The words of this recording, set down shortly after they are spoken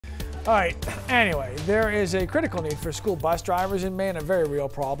All right, anyway, there is a critical need for school bus drivers in Maine, a very real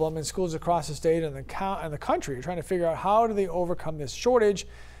problem, and schools across the state and the country are trying to figure out how do they overcome this shortage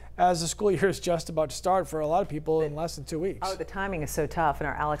as the school year is just about to start for a lot of people in less than 2 weeks. Oh, the timing is so tough, and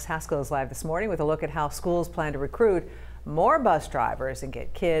our Alex Haskell is live this morning with a look at how schools plan to recruit more bus drivers and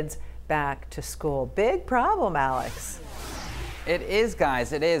get kids back to school. Big problem, Alex. It is,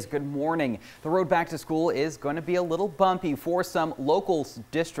 guys. It is. Good morning. The road back to school is going to be a little bumpy for some local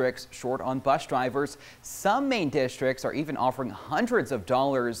districts short on bus drivers. Some Maine districts are even offering hundreds of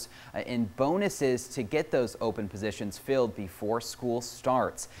dollars in bonuses to get those open positions filled before school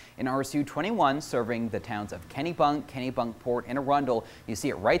starts. In RSU 21, serving the towns of Kennebunkport, and Arundel, you see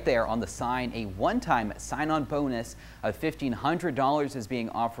it right there on the sign. A one-time sign-on bonus of $1,500 is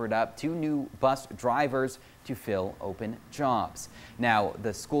being offered up to new bus drivers to fill open jobs. Now,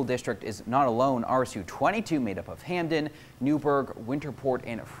 the school district is not alone. RSU 22, made up of Hamden, Newburgh, Winterport,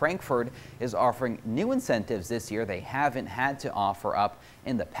 and Frankfort, is offering new incentives this year they haven't had to offer up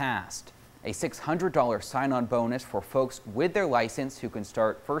in the past. A $600 sign-on bonus for folks with their license who can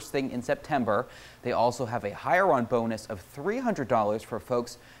start first thing in September. They also have a hire-on bonus of $300 for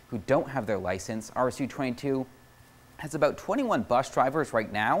folks who don't have their license. RSU 22 has about 21 bus drivers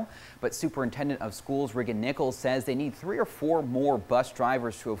right now, but Superintendent of Schools Regan Nichols says they need 3 or 4 more bus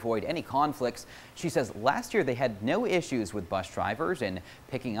drivers to avoid any conflicts. She says last year they had no issues with bus drivers and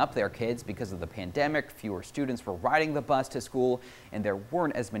picking up their kids because of the pandemic. Fewer students were riding the bus to school and there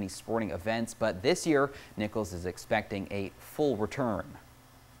weren't as many sporting events, but this year Nichols is expecting a full return.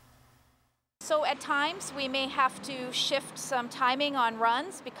 So at times we may have to shift some timing on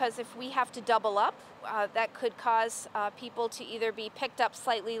runs because if we have to double up, that could cause people to either be picked up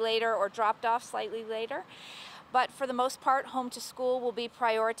slightly later or dropped off slightly later. But for the most part, home to school will be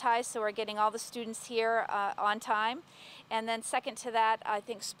prioritized, so we're getting all the students here on time. And then second to that, I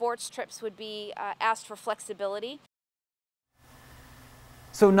think sports trips would be asked for flexibility.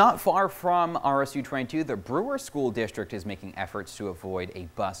 So not far from RSU 22, the Brewer School District is making efforts to avoid a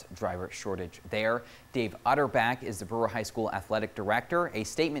bus driver shortage there. Dave Utterback is the Brewer High School Athletic Director. A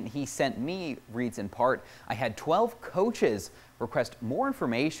statement he sent me reads in part, "I had 12 coaches request more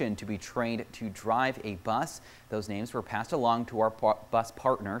information to be trained to drive a bus. Those names were passed along to our bus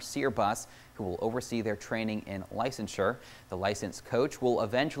partner, Sear Bus, who will oversee their training and licensure. The licensed coach will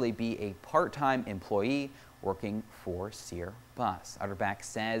eventually be a part-time employee working for Sear Bus." Utterback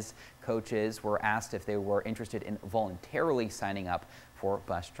says coaches were asked if they were interested in voluntarily signing up for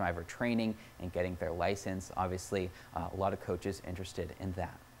bus driver training and getting their license. Obviously, a lot of coaches interested in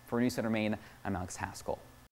that. For News Center Maine, I'm Alex Haskell.